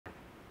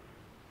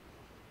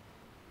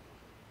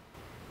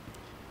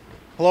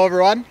Hello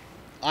everyone,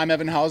 I'm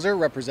Evan Hauser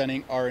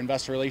representing our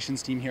investor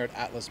relations team here at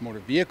Atlis Motor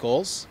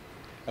Vehicles.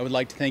 I would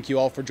like to thank you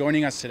all for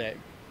joining us today.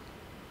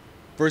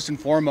 First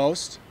and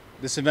foremost,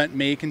 this event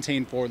may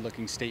contain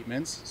forward-looking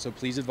statements, so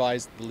please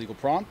advise the legal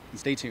prompt and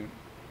stay tuned.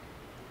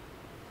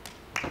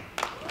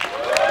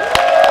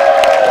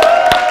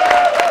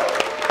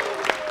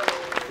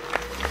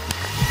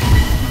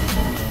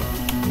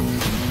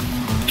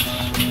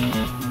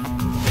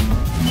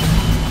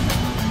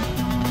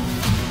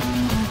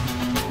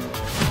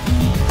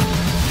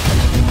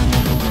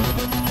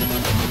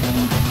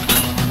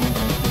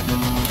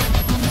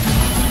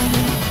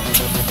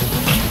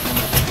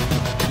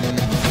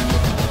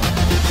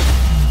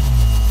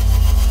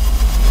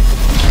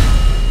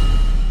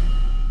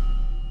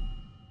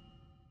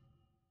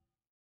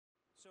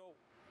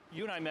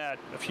 You and I met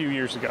a few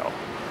years ago.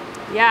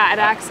 Yeah, at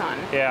Axon.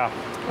 Yeah.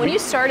 When you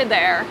started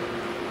there,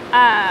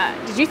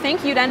 did you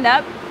think you'd end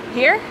up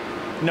here?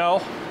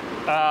 No.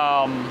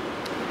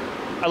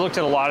 I looked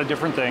at a lot of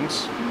different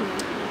things.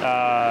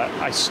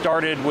 I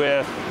started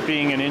with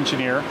being an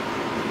engineer.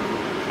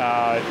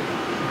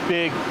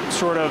 Big,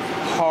 sort of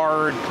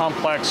hard,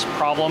 complex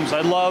problems.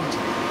 I loved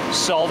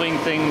solving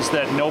things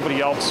that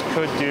nobody else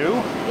could do.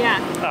 Yeah.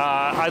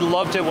 I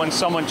loved it when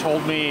someone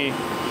told me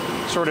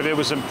sort of it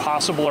was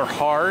impossible or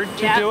hard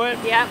to do it.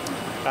 Yeah.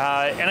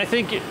 And I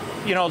think,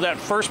 you know, that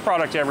first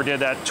product I ever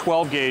did, that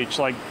 12 gauge,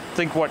 like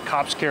think what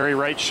cops carry,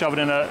 right? Shove it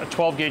in a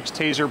 12 gauge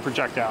taser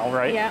projectile,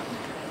 right? Yeah.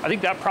 I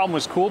think that problem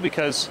was cool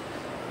because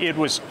it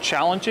was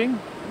challenging,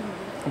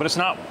 but it's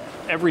not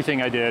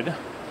everything I did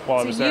while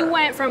I was there. So you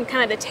went from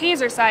kind of the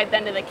taser side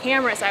then to the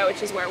camera side,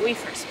 which is where we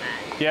first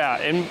met. Yeah,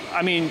 and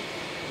I mean,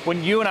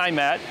 when you and I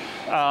met,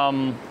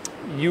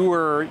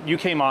 you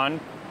came on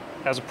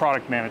as a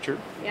product manager.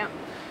 Yeah.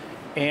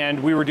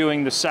 And we were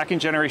doing the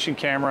second generation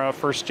camera,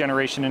 first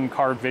generation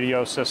in-car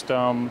video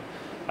system.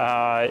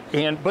 But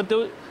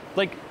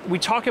we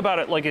talk about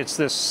it like it's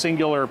this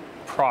singular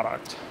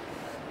product.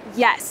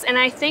 Yes, and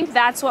I think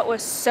that's what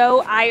was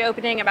so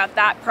eye-opening about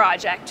that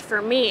project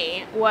for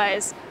me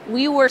was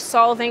we were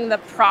solving the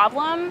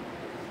problem,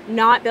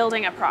 not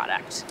building a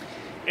product.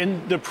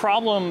 And the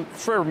problem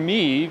for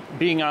me,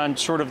 being on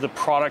sort of the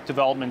product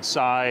development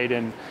side,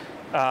 and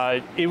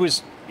it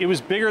was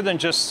bigger than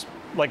just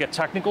like a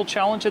technical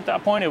challenge at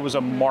that point. It was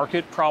a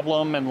market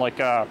problem, and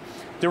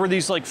there were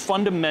these like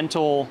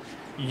fundamental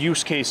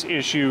use case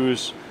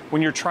issues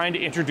when you're trying to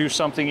introduce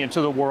something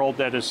into the world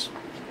that is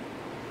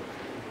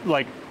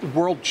like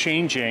world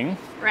changing.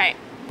 Right.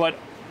 But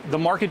the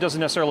market doesn't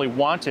necessarily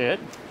want it.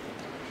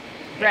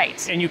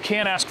 Right. And you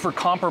can't ask for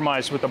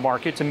compromise with the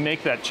market to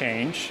make that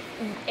change.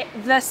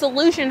 The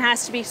solution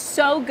has to be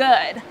so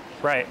good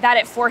that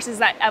it forces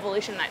that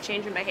evolution, that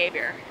change in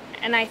behavior.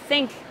 And I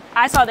think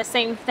I saw the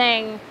same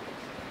thing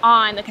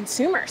on the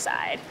consumer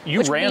side.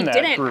 You ran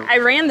that group. I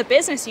ran the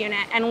business unit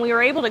and we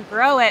were able to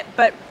grow it,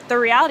 but the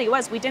reality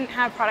was we didn't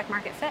have product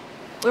market fit.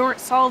 We weren't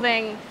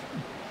solving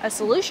a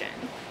solution.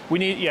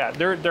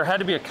 There had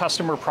to be a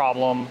customer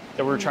problem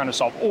that we were trying to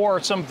solve, or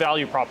some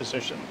value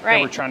proposition that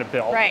we're trying to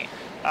build. Right.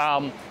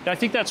 And I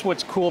think that's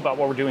what's cool about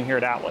what we're doing here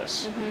at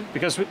Atlis,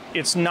 because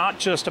it's not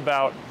just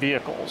about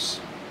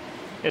vehicles.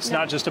 It's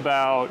not just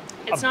about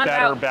a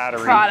better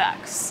battery.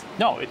 Products.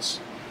 No, it's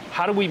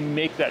how do we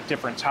make that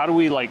difference? How do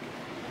we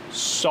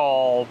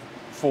solve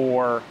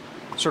for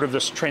sort of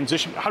this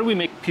transition? How do we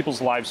make people's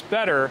lives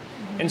better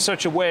in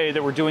such a way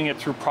that we're doing it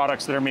through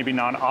products that are maybe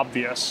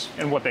non-obvious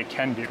in what they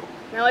can do?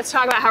 Now let's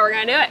talk about how we're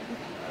going to do it.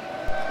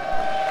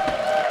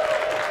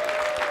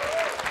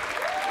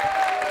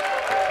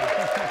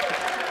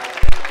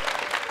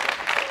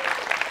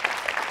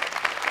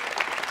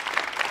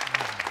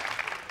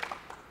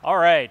 All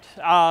right,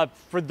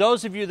 for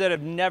those of you that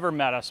have never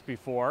met us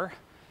before,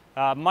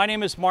 my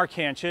name is Mark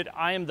Hanchett.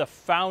 I am the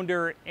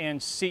founder and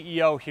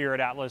CEO here at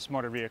Atlis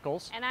Motor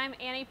Vehicles. And I'm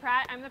Annie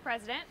Pratt, I'm the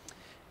president.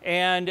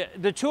 And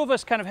the two of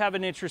us kind of have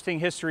an interesting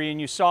history, and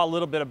you saw a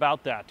little bit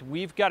about that.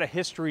 We've got a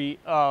history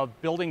of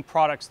building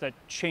products that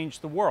change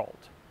the world.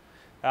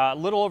 A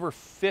little over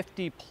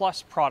 50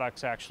 plus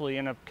products actually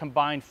in a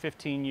combined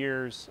 15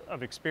 years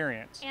of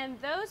experience. And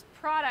those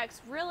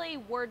products really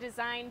were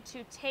designed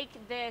to take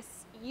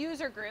this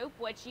user group,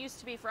 which used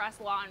to be for us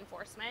law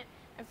enforcement,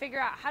 and figure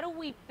out how do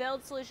we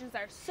build solutions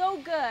that are so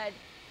good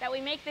that we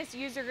make this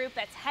user group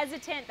that's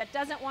hesitant, that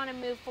doesn't want to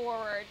move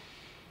forward,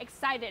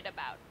 excited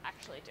about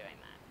actually doing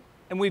that.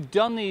 And we've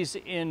done these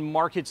in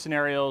market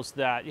scenarios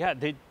that,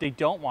 they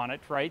don't want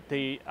it, right?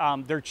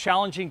 They're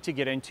challenging to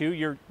get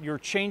into. You're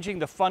changing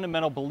the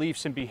fundamental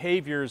beliefs and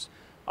behaviors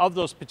of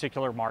those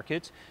particular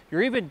markets.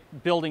 You're even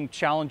building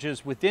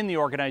challenges within the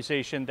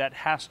organization that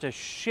has to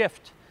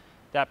shift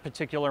that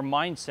particular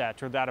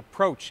mindset or that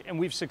approach, and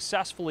we've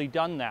successfully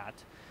done that.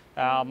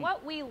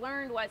 What we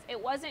learned was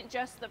it wasn't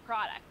just the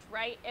product,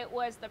 right? It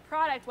was the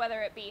product, whether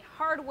it be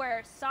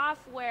hardware,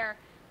 software,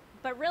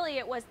 but really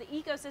it was the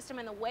ecosystem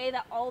and the way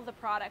that all of the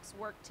products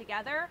worked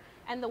together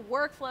and the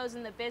workflows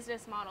and the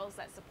business models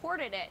that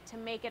supported it to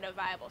make it a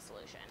viable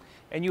solution.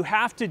 And you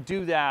have to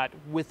do that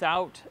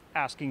without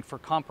asking for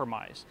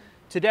compromise.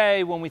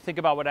 today, when we think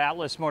about what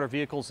Atlis Motor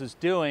Vehicles is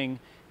doing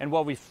and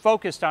what we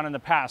focused on in the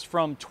past,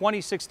 from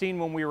 2016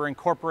 when we were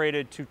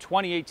incorporated to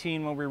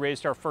 2018 when we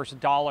raised our first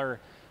dollar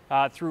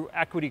through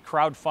equity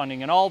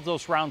crowdfunding and all of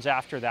those rounds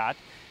after that,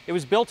 it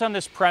was built on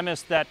this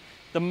premise that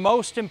the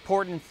most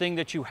important thing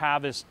that you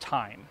have is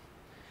time.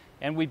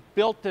 And we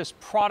built this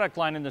product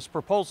line in this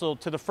proposal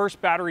to the first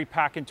battery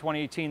pack in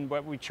 2018,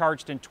 what we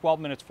charged in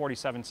 12 minutes,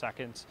 47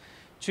 seconds,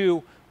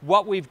 to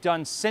what we've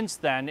done since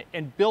then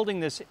in building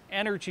this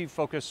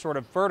energy-focused sort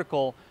of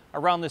vertical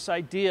around this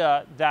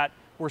idea that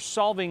we're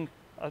solving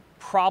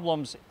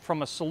problems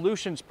from a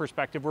solutions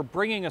perspective. We're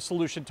bringing a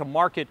solution to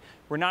market.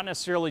 We're not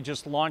necessarily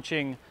just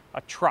launching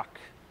a truck.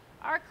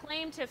 Our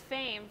claim to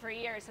fame for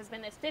years has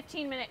been this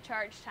 15-minute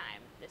charge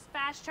time, this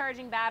fast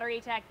charging battery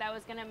tech that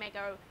was going to make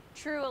a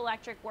true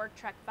electric work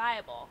truck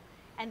viable.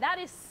 And that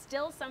is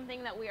still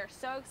something that we are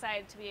so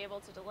excited to be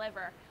able to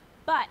deliver.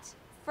 But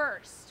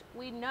first,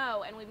 we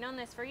know, and we've known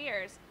this for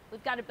years,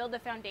 we've got to build the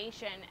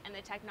foundation and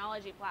the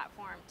technology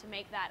platform to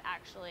make that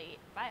actually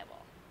viable.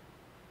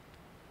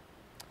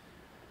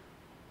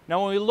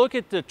 Now, when we look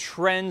at the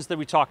trends that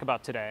we talk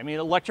about today, I mean,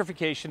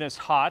 electrification is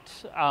hot.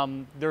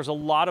 There's a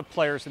lot of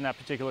players in that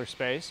particular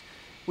space.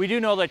 We do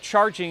know that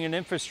charging and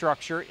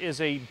infrastructure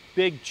is a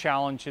big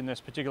challenge in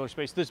this particular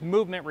space. This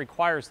movement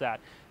requires that.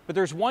 But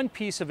there's one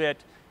piece of it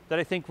that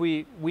I think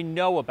we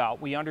know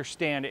about, we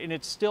understand, and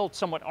it's still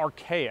somewhat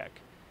archaic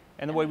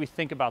in the way we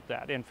think about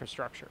that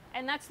infrastructure.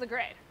 And that's the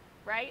grid,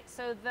 right?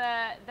 So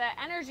the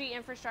energy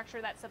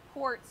infrastructure that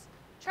supports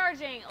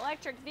charging,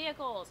 electric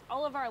vehicles,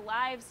 all of our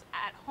lives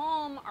at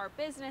home, our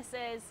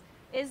businesses,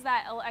 is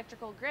that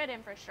electrical grid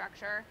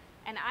infrastructure.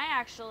 And I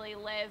actually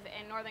live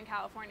in Northern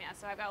California,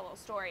 so I've got a little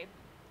story.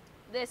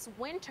 This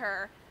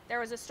winter, there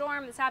was a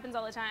storm. This happens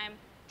all the time.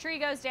 Tree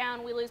goes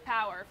down, we lose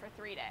power for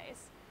 3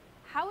 days.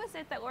 How is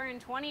it that we're in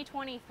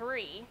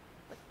 2023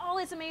 with all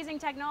this amazing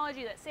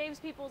technology that saves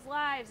people's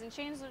lives and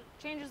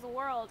changes the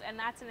world, and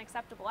that's an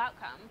acceptable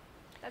outcome?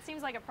 That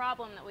seems like a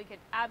problem that we could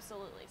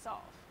absolutely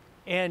solve.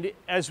 And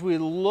as we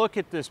look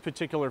at this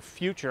particular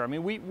future, I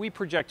mean, we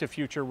project a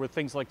future where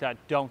things like that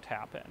don't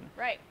happen.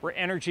 Right. Where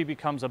energy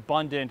becomes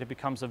abundant, it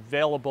becomes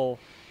available.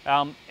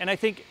 And I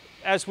think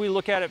as we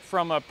look at it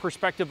from a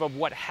perspective of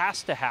what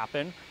has to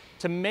happen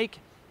to make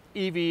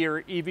EV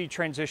or EV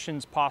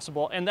transitions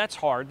possible, and that's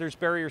hard, there's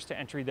barriers to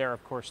entry there,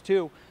 of course,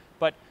 too,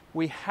 but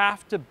we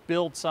have to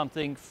build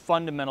something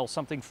fundamental,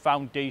 something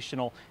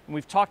foundational. And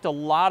we've talked a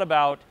lot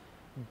about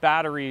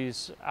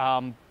batteries,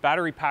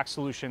 battery pack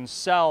solutions,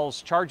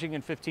 cells, charging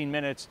in 15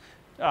 minutes,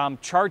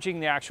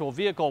 charging the actual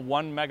vehicle,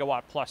 1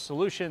 megawatt plus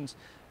solutions.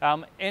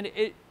 And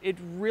it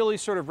really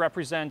sort of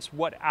represents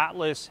what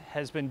Atlis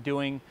has been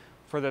doing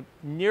for the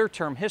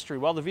near-term history.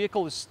 While the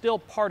vehicle is still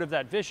part of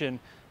that vision,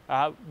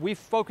 we've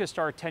focused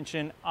our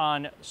attention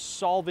on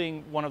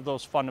solving one of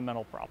those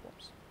fundamental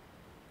problems.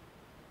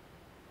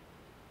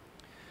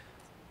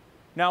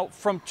 Now,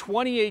 from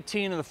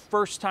 2018 and the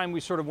first time we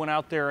sort of went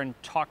out there and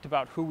talked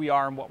about who we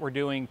are and what we're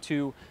doing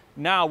to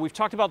now, we've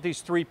talked about these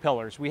three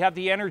pillars. We have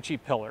the energy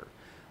pillar.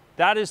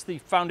 That is the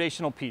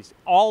foundational piece.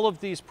 All of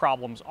these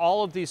problems,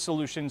 all of these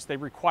solutions, they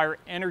require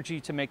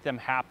energy to make them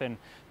happen.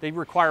 They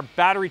require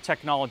battery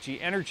technology,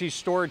 energy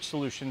storage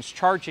solutions,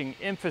 charging,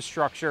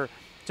 infrastructure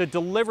to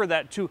deliver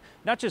that, to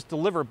not just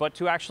deliver, but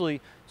to actually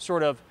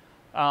sort of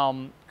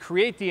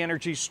create the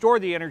energy, store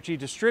the energy,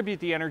 distribute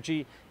the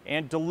energy,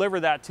 and deliver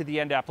that to the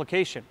end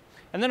application.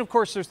 And then, of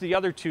course, there's the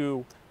other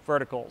two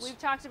verticals. We've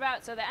talked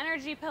about, so the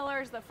energy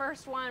pillars, the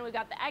first one, we've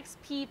got the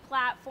XP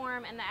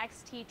platform and the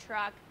XT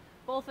truck.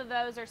 Both of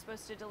those are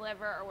supposed to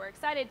deliver, or we're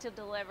excited to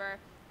deliver,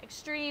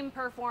 extreme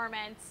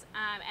performance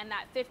and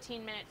that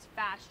 15 minutes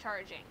fast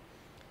charging.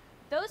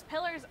 Those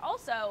pillars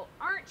also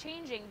aren't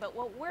changing, but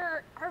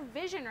our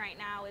vision right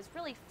now is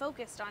really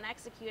focused on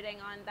executing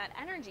on that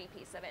energy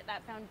piece of it,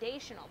 that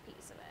foundational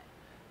piece of it.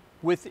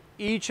 With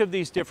each of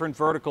these different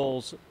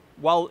verticals,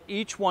 while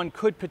each one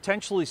could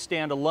potentially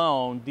stand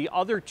alone, the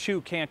other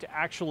two can't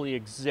actually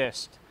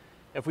exist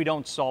if we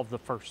don't solve the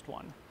first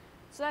one.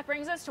 So that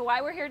brings us to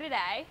why we're here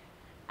today.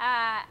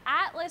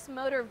 Atlis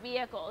Motor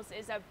Vehicles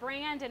is a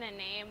brand and a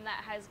name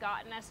that has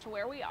gotten us to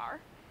where we are,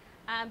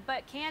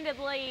 but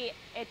candidly,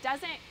 it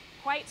doesn't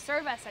quite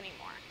serve us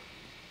anymore.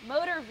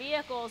 Motor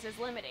vehicles is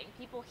limiting.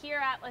 People hear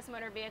Atlis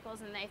Motor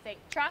Vehicles and they think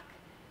truck,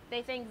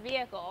 they think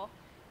vehicle,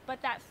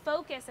 but that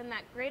focus and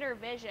that greater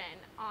vision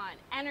on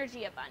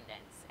energy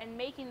abundance and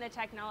making the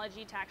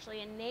technology to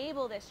actually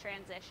enable this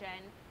transition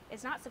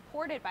is not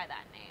supported by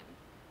that name.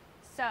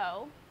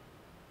 So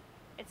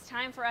it's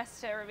time for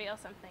us to reveal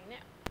something new.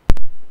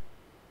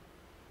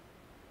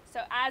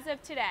 So as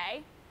of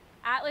today,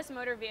 Atlis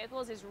Motor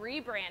Vehicles is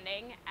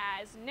rebranding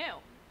as new.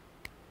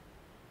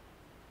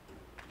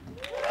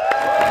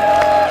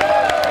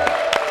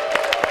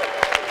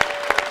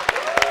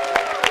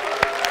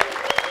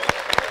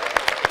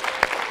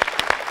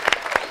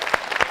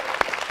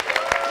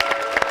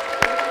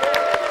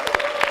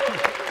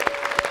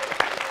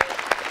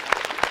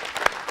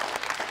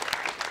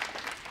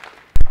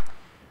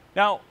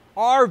 Now,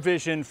 our our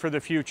vision for the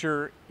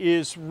future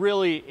is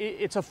really,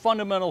 it's a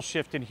fundamental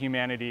shift in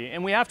humanity,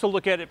 and we have to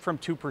look at it from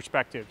two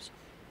perspectives.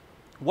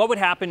 What would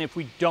happen if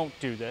we don't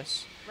do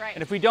this? Right.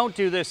 And if we don't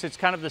do this, it's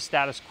kind of the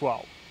status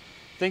quo.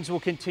 Things will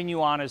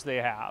continue on as they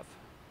have.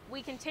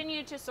 We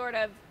continue to sort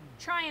of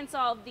try and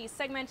solve these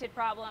segmented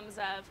problems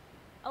of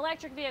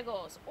electric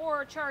vehicles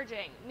or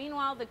charging.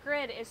 Meanwhile, the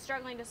grid is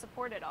struggling to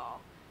support it all.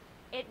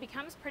 It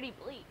becomes pretty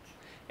bleak.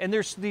 And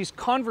there's these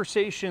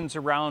conversations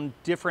around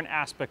different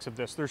aspects of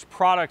this. There's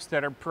products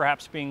that are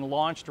perhaps being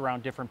launched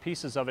around different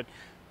pieces of it.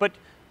 But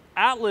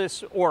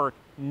Atlis, or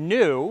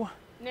new,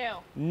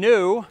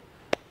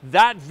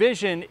 that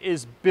vision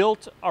is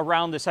built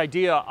around this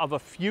idea of a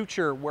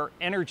future where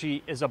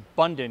energy is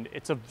abundant,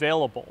 it's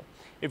available.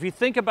 If you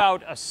think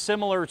about a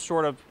similar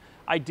sort of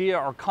idea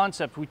or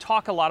concept, we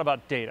talk a lot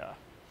about data.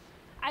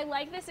 I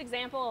like this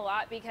example a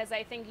lot because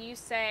I think you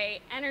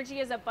say energy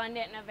is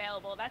abundant and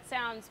available. That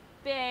sounds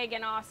big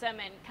and awesome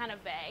and kind of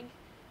vague.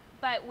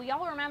 But we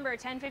all remember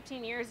 10,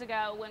 15 years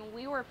ago when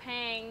we were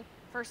paying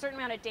for a certain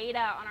amount of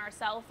data on our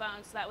cell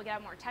phones so that we could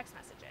have more text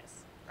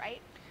messages, right?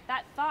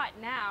 That thought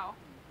now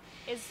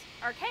is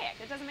archaic.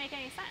 It doesn't make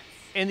any sense.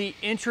 And the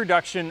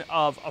introduction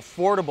of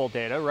affordable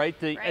data, right?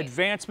 The Right.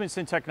 advancements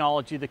in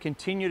technology, the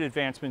continued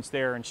advancements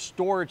there and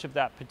storage of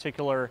that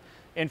particular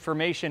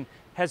information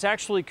has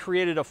actually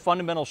created a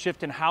fundamental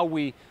shift in how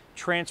we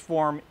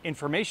transform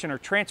information or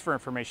transfer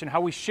information, how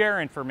we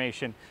share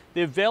information.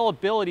 The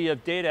availability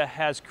of data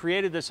has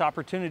created this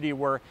opportunity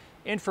where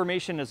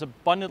information is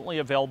abundantly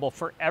available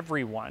for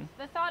everyone.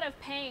 The thought of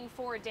paying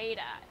for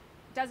data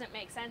doesn't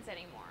make sense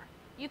anymore.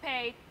 You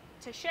pay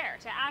to share,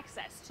 to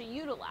access, to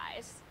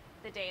utilize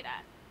the data.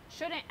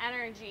 Shouldn't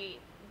energy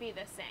be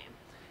the same?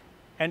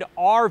 And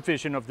our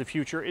vision of the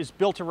future is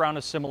built around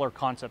a similar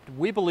concept.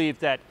 We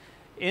believe that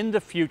in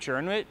the future,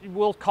 and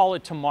we'll call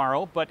it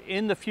tomorrow, but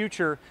in the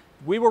future,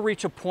 we will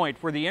reach a point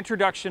where the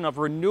introduction of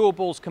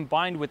renewables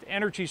combined with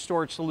energy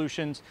storage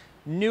solutions,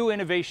 new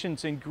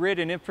innovations in grid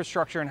and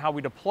infrastructure and how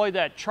we deploy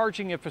that,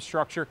 charging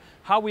infrastructure,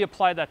 how we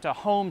apply that to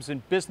homes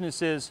and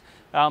businesses,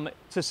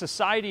 to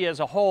society as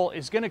a whole,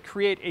 is going to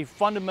create a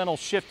fundamental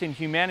shift in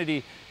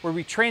humanity where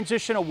we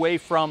transition away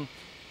from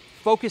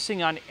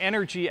focusing on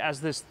energy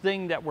as this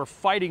thing that we're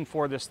fighting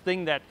for, this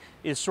thing that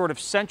is sort of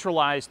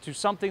centralized, to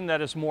something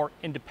that is more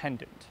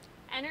independent.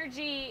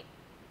 Energy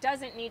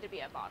doesn't need to be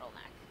a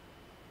bottleneck.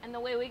 And the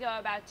way we go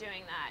about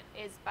doing that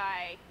is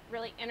by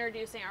really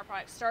introducing our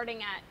products,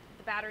 starting at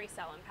the battery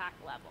cell and pack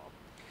level.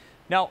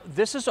 Now,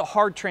 this is a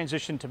hard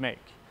transition to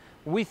make.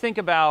 We think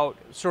about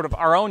sort of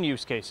our own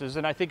use cases,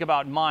 and I think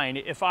about mine.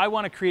 If I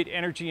want to create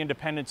energy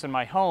independence in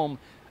my home,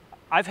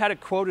 I've had it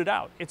quoted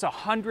out. It's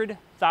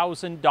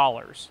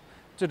 $100,000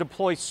 to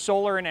deploy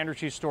solar and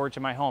energy storage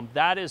in my home.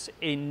 That is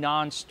a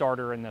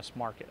non-starter in this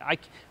market.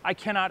 I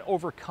cannot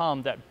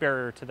overcome that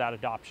barrier to that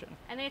adoption.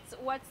 And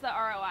what's the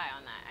ROI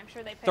on that? I'm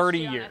sure they pitched 30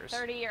 you on years. a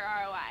 30-year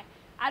ROI.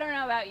 I don't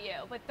know about you,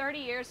 but 30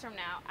 years from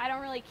now, I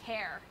don't really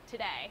care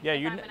today if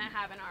I'm going to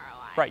have an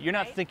ROI. Right, you're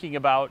not thinking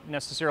about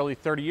necessarily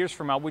 30 years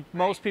from now. What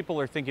most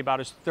people are thinking about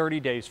is 30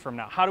 days from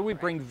now. How do we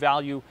bring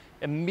value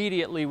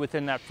immediately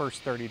within that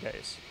first 30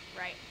 days?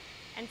 Right.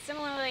 And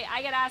similarly,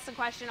 I get asked the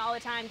question all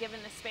the time,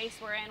 given the space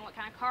we're in, what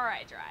kind of car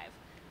I drive.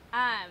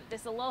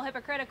 This is a little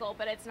hypocritical,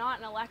 but it's not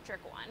an electric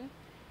one.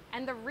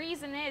 And the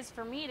reason is,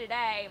 for me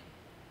today,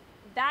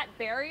 that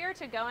barrier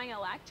to going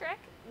electric,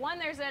 one,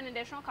 there's an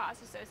additional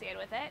cost associated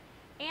with it,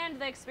 and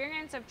the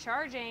experience of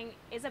charging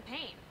is a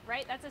pain,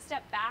 right? That's a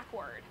step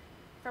backward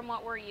from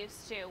what we're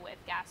used to with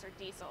gas or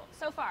diesel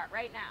so far,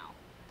 right now.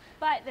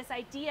 But this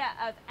idea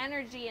of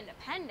energy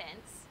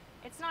independence,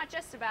 it's not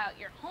just about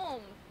your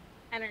home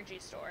energy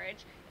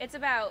storage. It's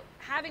about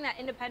having that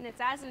independence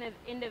as an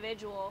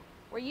individual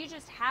where you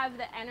just have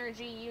the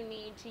energy you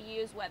need to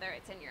use, whether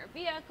it's in your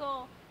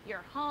vehicle,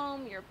 your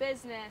home, your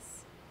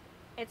business.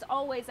 It's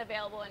always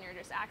available and you're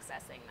just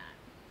accessing that.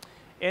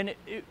 And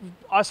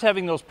us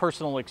having those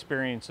personal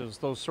experiences,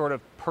 those sort of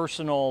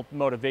personal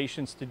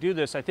motivations to do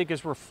this, I think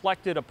is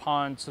reflected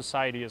upon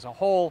society as a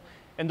whole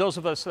and those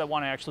of us that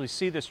want to actually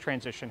see this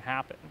transition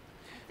happen.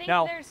 I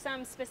think there's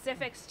some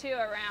specifics too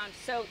around,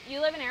 so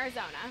you live in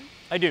Arizona.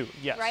 I do,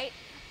 yes. Right?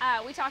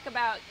 We talk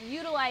about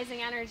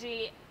utilizing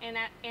energy in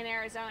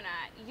Arizona.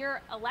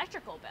 Your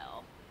electrical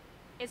bill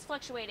is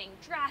fluctuating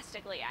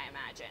drastically, I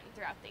imagine,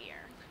 throughout the year.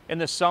 In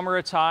the summer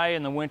it's high,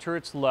 in the winter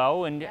it's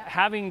low, and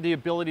having the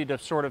ability to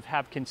sort of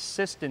have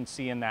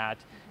consistency in that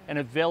and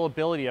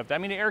availability of that. I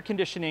mean, air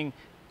conditioning,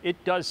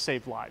 it does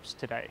save lives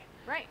today.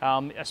 Right.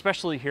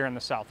 Especially here in the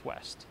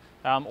Southwest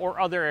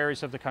or other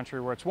areas of the country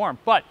where it's warm.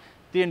 But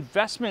the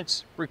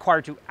investments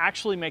required to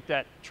actually make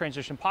that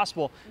transition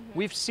possible,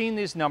 we've seen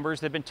these numbers.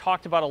 They've been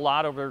talked about a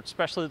lot over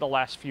especially the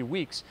last few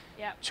weeks.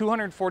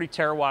 240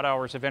 terawatt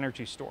hours of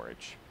energy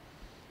storage,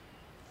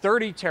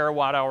 30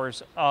 terawatt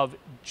hours of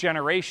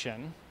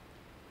generation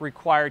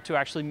required to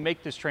actually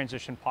make this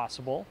transition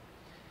possible,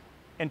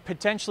 and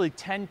potentially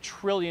 $10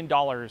 trillion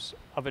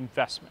of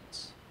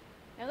investments.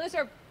 Now those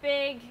are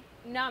big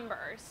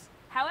numbers.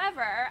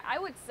 However, I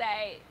would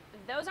say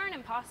those aren't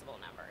impossible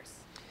numbers.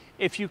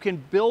 if you can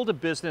build a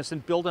business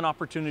and build an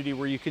opportunity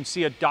where you can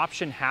see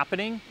adoption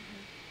happening,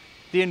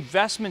 the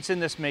investments in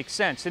this make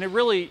sense. And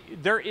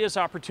there is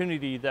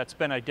opportunity that's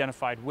been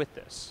identified with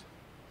this.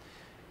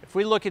 If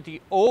we look at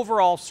the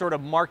overall sort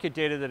of market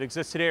data that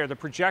exists today, or the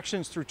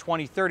projections through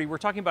 2030, we're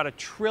talking about $1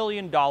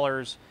 trillion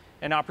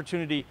in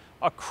opportunity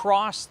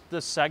across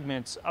the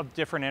segments of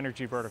different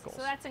energy verticals.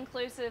 So that's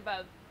inclusive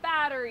of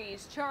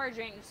batteries,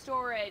 charging,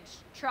 storage,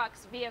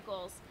 trucks,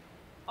 vehicles,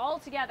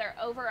 altogether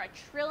over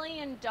 $1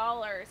 trillion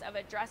of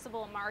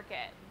addressable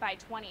market by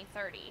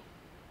 2030.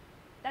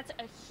 That's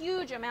a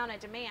huge amount of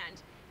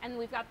demand. And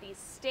we've got these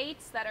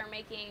states that are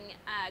making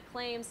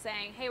claims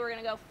saying, hey, we're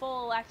going to go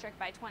full electric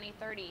by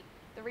 2030.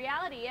 The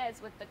reality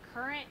is, with the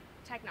current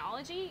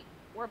technology,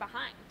 we're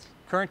behind.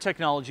 Current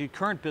technology,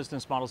 current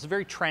business models, a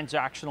very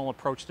transactional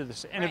approach to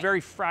this, and a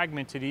very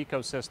fragmented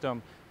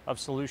ecosystem of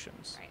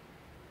solutions. Right.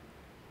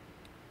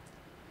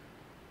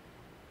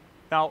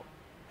 Now,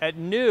 at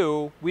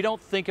New, we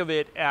don't think of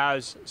it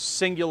as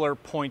singular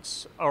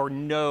points or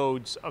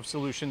nodes of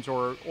solutions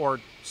or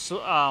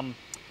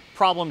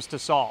problems to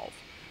solve.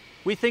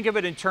 We think of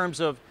it in terms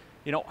of,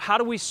 how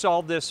do we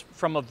solve this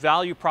from a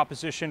value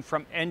proposition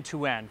from end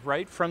to end,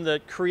 right? From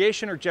the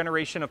creation or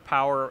generation of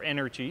power or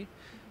energy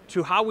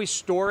to how we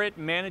store it,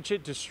 manage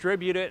it,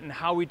 distribute it, and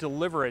how we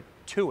deliver it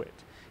to it.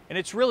 And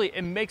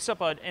it makes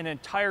up an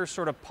entire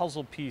sort of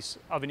puzzle piece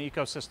of an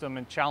ecosystem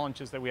and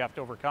challenges that we have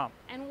to overcome.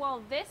 And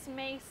while this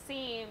may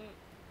seem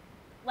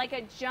like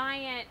a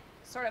giant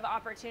sort of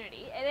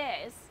opportunity,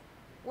 it is,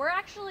 we're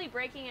actually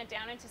breaking it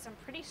down into some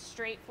pretty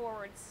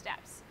straightforward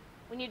steps.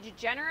 We need to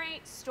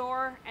generate,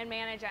 store, and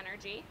manage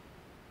energy.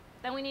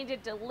 Then we need to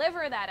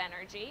deliver that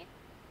energy.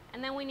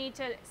 And then we need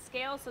to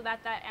scale so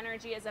that that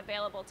energy is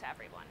available to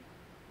everyone.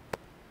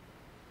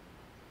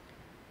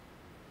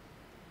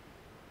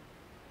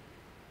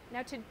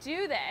 Now, to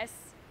do this,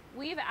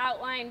 we've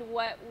outlined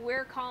what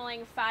we're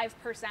calling 5%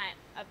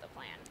 of the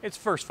plan. It's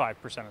first 5%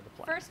 of the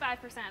plan. First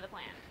 5% of the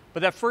plan. But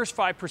that first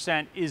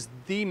 5% is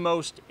the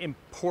most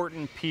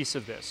important piece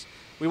of this.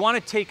 We want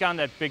to take on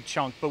that big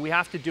chunk, but we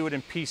have to do it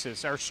in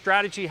pieces. Our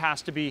strategy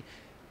has to be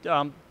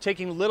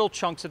taking little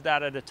chunks of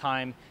that at a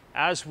time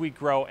as we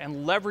grow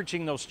and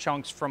leveraging those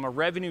chunks from a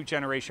revenue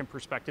generation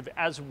perspective,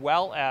 as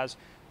well as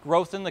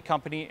growth in the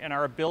company and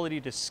our ability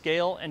to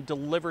scale and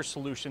deliver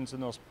solutions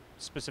in those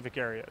specific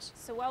areas.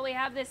 So while we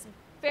have this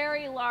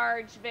very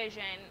large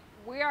vision,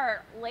 we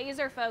are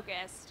laser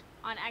focused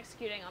on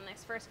executing on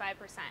this first 5%,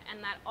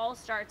 and that all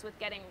starts with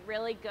getting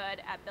really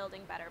good at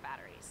building better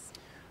batteries.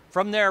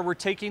 From there, we're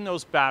taking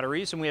those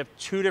batteries, and we have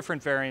 2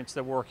 different variants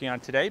that we're working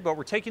on today, but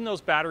we're taking those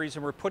batteries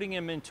and we're putting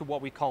them into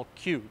what we call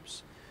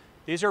cubes.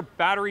 These are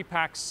battery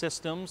pack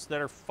systems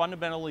that are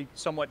fundamentally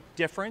somewhat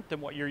different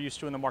than what you're used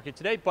to in the market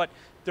today, but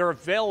they're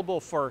available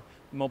for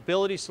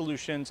mobility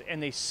solutions,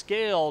 and they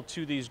scale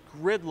to these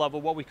grid level,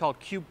 what we call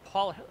Cube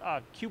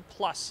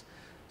Plus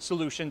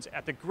solutions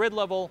at the grid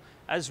level,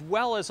 as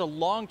well as a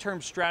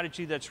long-term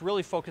strategy that's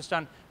really focused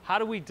on how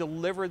do we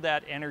deliver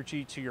that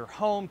energy to your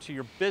home, to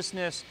your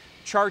business,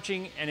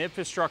 charging and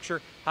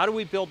infrastructure. How do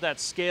we build that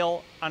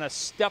scale on a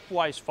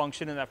stepwise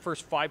function in that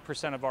first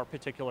 5% of our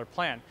particular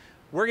plan?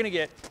 We're going to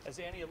get, as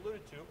Annie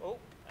alluded to, oh,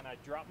 and I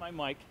dropped my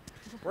mic,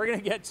 we're going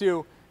to get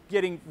to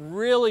getting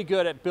really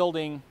good at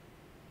building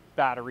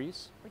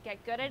batteries. We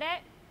get good at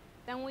it,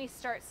 then we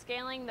start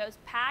scaling those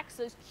packs,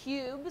 those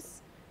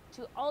cubes,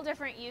 to all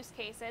different use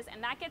cases,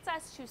 and that gets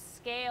us to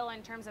scale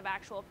in terms of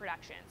actual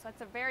production. So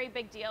that's a very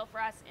big deal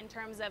for us in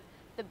terms of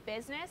the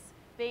business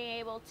being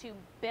able to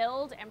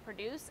build and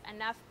produce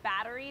enough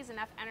batteries,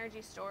 enough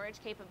energy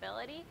storage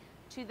capability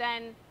to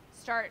then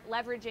start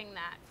leveraging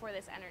that for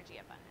this energy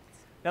abundance.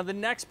 Now the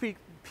next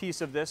piece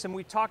of this, and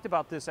we talked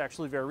about this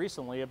actually very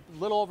recently, a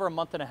little over a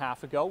month and a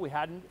half ago, we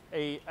had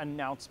an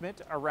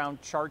announcement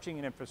around charging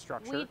and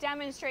infrastructure. We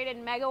demonstrated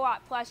megawatt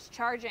plus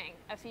charging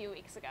a few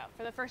weeks ago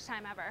for the first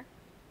time ever.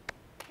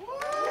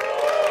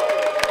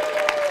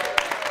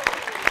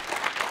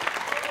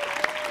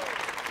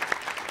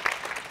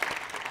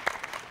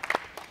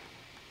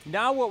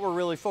 Now what we're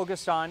really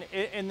focused on,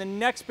 and the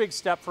next big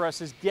step for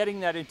us, is getting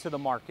that into the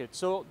market.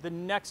 So the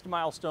next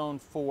milestone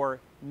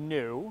for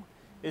New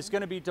is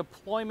going to be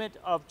deployment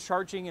of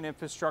charging and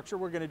infrastructure.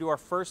 We're going to do our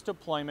first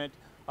deployment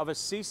of a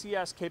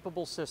CCS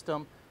capable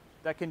system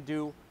that can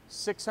do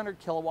 600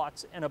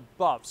 kilowatts and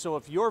above. So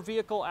if your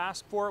vehicle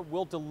asks for it,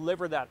 we'll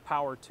deliver that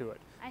power to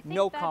it. I think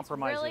no that's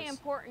compromises. Really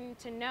important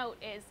to note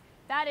is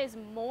that is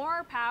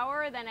more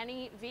power than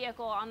any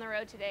vehicle on the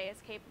road today is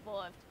capable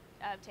of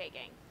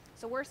taking.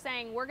 So we're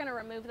saying we're going to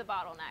remove the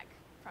bottleneck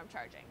from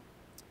charging.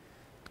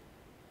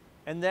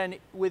 And then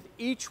with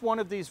each one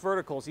of these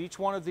verticals, each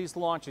one of these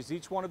launches,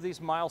 each one of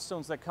these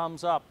milestones that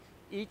comes up,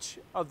 each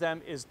of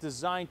them is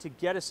designed to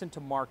get us into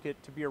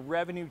market, to be a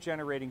revenue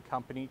generating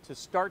company, to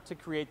start to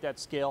create that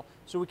scale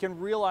so we can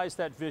realize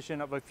that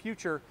vision of a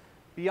future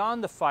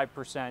beyond the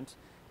 5%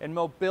 and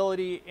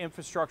mobility,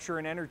 infrastructure,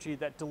 and energy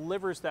that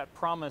delivers that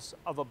promise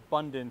of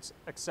abundance,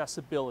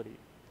 accessibility.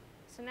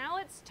 So now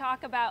let's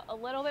talk about a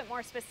little bit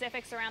more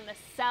specifics around the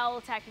cell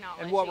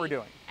technology. And what we're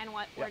doing. And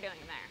what we're doing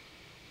there.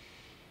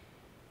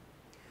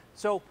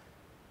 So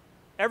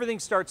everything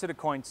starts at a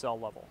coin cell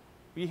level.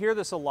 We hear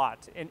this a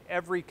lot in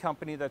every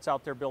company that's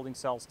out there building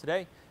cells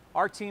today.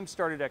 Our team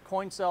started at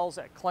coin cells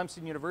at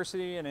Clemson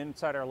University and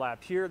inside our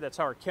lab here. That's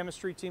our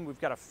chemistry team.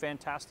 We've got a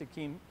fantastic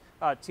team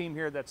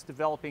here that's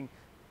developing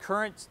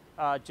current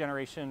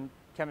generation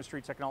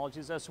chemistry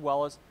technologies as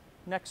well as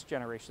next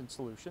generation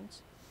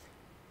solutions.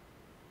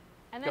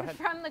 And then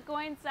from the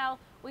coin cell,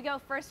 we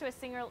go first to a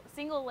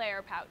single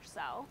layer pouch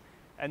cell.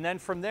 And then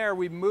from there,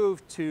 we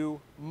move to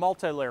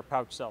multi-layer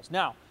pouch cells.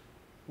 Now,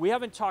 we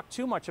haven't talked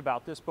too much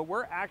about this, but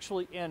we're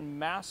actually in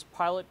mass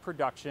pilot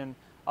production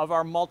of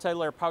our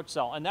multi-layer pouch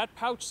cell. And that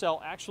pouch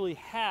cell actually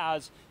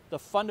has the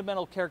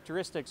fundamental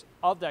characteristics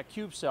of that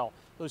cube cell,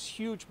 those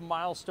huge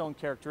milestone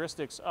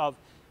characteristics of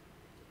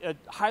a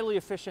highly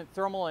efficient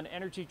thermal and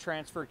energy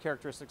transfer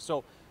characteristics.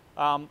 So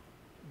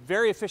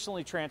very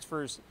efficiently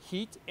transfers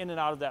heat in and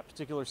out of that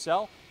particular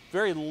cell,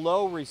 very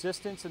low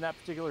resistance in that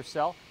particular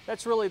cell.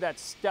 That's really that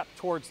step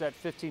towards that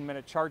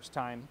 15-minute charge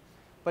time.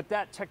 But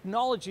that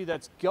technology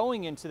that's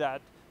going into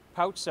that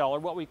pouch cell, or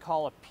what we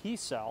call a P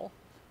cell,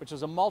 which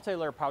is a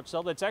multi-layer pouch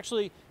cell, that's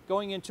actually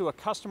going into a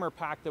customer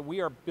pack that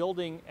we are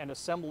building and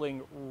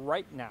assembling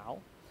right now.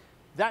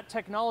 That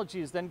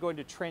technology is then going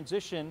to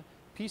transition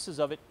pieces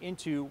of it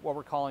into what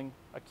we're calling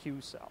a Q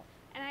cell.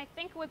 And I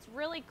think what's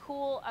really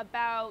cool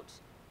about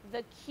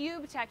the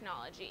cube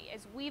technology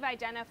is we've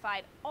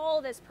identified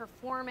all this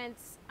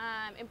performance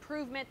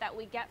improvement that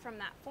we get from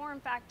that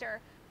form factor,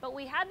 but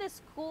we had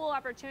this cool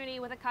opportunity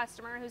with a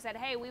customer who said,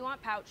 hey, we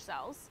want pouch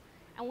cells.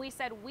 And we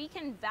said we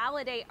can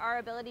validate our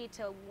ability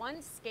to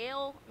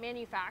scale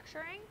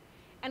manufacturing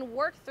and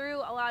work through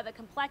a lot of the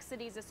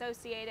complexities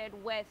associated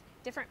with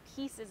different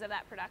pieces of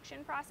that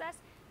production process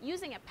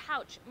using a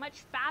pouch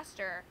much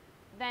faster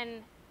than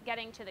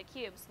getting to the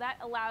cube. So that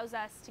allows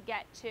us to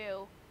get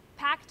to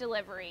pack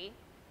delivery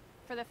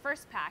for the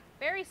first pack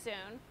very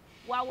soon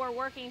while we're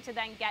working to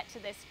then get to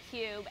this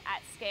cube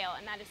at scale.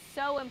 And that is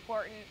so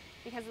important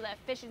because of the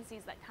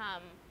efficiencies that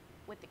come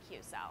with the Q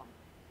cell.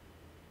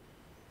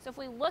 So if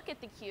we look at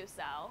the Q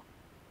cell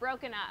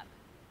broken up,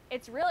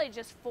 it's really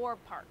just 4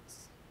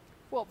 parts.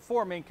 Well,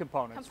 4 main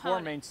components,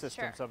 4 main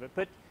systems of it,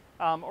 but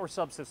or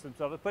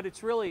subsystems of it. But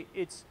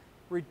it's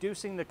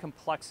reducing the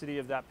complexity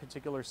of that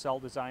particular cell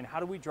design. How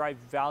do we drive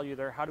value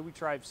there? How do we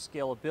drive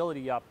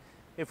scalability up?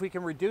 If we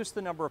can reduce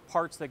the number of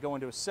parts that go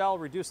into a cell,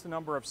 reduce the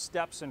number of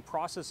steps and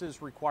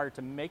processes required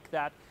to make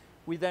that,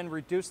 we then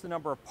reduce the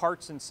number of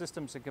parts and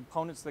systems and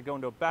components that go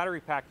into a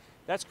battery pack.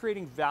 That's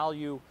creating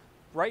value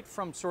right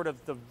from sort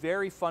of the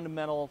very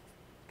fundamental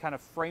kind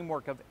of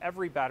framework of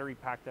every battery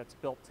pack that's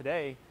built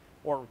today,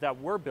 or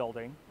that we're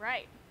building,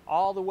 right,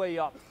 all the way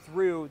up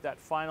through that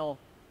final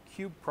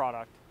cube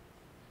product.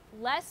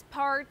 Less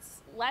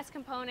parts, less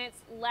components,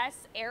 less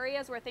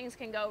areas where things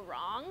can go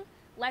wrong,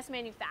 less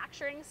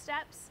manufacturing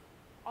steps.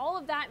 All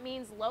of that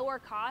means lower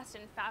cost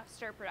and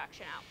faster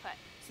production output.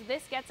 So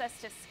this gets us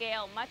to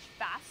scale much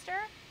faster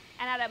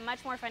and at a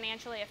much more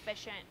financially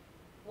efficient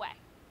way.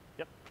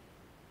 Yep.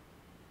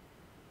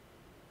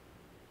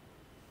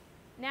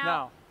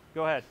 Now,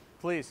 go ahead,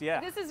 please,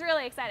 yeah. This is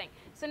really exciting.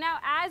 So now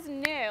as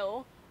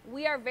new,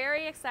 we are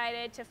very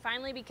excited to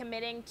finally be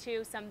committing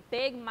to some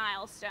big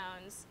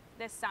milestones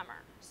this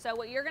summer. So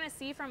what you're gonna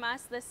see from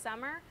us this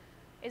summer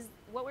is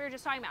what we were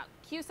just talking about,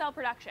 Q cell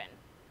production.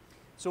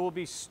 So we'll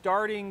be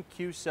starting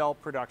Q cell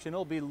production.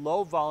 It'll be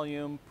low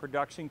volume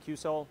production Q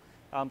cell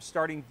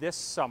starting this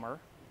summer.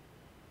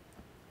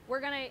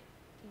 We're gonna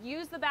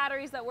use the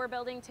batteries that we're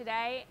building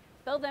today,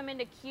 build them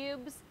into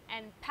cubes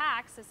and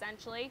packs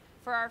essentially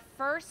for our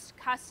first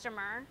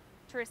customer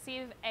to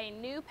receive a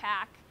new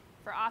pack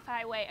for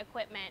off-highway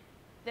equipment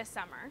this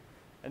summer.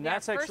 And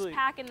that's actually first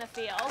pack in the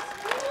field.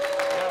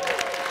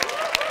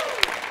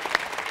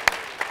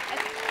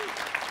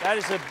 That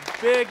is a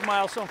big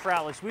milestone for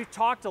Atlis. We've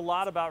talked a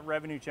lot about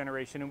revenue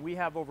generation, and we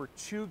have over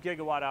 2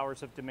 gigawatt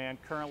hours of demand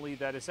currently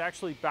that is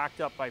actually backed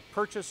up by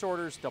purchase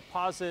orders,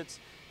 deposits,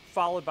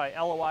 followed by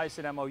LOIs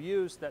and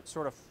MOUs that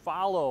sort of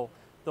follow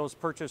those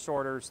purchase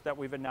orders that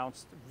we've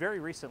announced very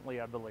recently,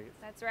 I believe.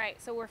 That's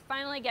right. So we're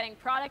finally getting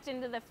product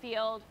into the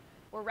field,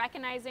 we're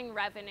recognizing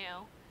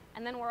revenue,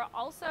 and then we're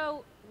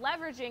also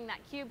leveraging that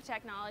cube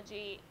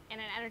technology in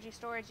an energy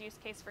storage use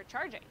case for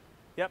charging.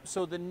 Yep,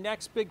 so the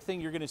next big thing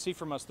you're going to see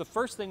from us, the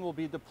first thing will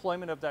be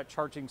deployment of that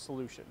charging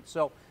solution.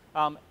 So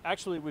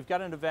actually we've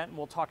got an event and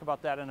we'll talk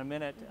about that in a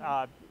minute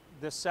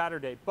this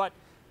Saturday. But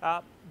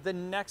the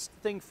next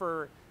thing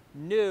for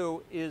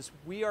new is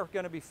we are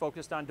going to be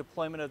focused on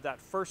deployment of that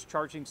first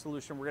charging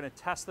solution. We're going to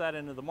test that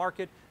into the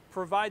market,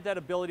 provide that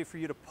ability for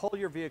you to pull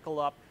your vehicle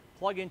up,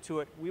 plug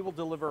into it. We will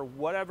deliver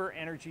whatever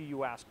energy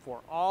you ask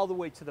for, all the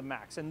way to the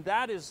max. And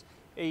that is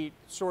a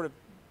sort of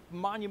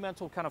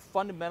monumental kind of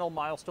fundamental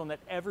milestone that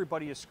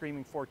everybody is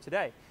screaming for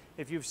today.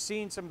 If you've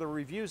seen some of the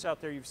reviews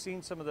out there, you've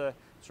seen some of the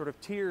sort of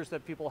tiers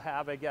that people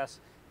have, I guess,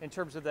 in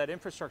terms of that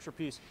infrastructure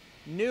piece.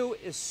 New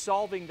is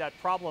solving that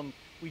problem.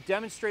 We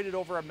demonstrated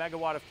over a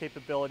megawatt of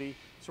capability.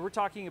 So we're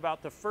talking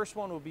about the first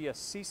one will be a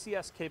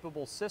CCS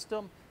capable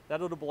system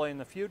that'll deploy in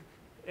the field.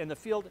 in the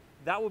field,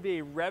 that will be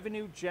a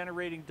revenue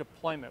generating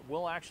deployment.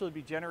 We'll actually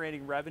be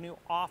generating revenue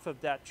off of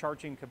that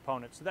charging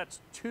component. So that's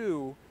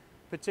 2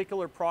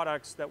 particular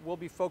products that we'll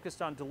be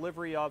focused on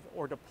delivery of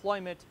or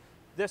deployment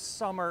this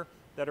summer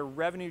that are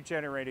revenue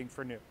generating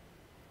for New.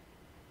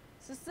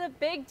 So this is a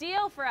big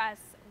deal for us.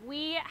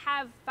 We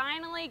have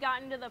finally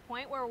gotten to the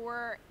point where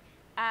we're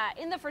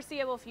in the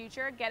foreseeable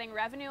future getting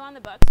revenue on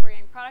the books, we're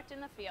getting product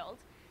in the field,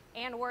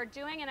 and we're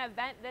doing an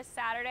event this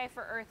Saturday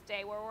for Earth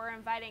Day where we're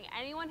inviting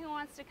anyone who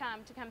wants to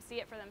come see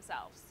it for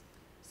themselves.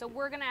 So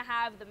we're going to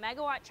have the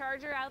megawatt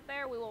charger out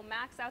there. We will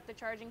max out the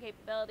charging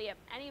capability of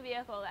any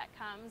vehicle that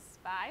comes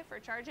by for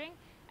charging,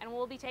 and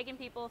we'll be taking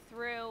people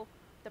through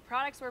the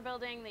products we're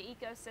building, the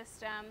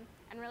ecosystem,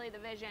 and really the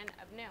vision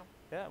of New.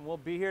 Yeah, and we'll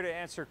be here to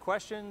answer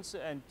questions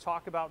and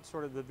talk about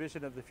sort of the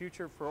vision of the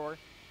future for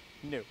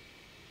New.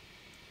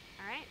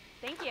 All right,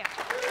 thank you.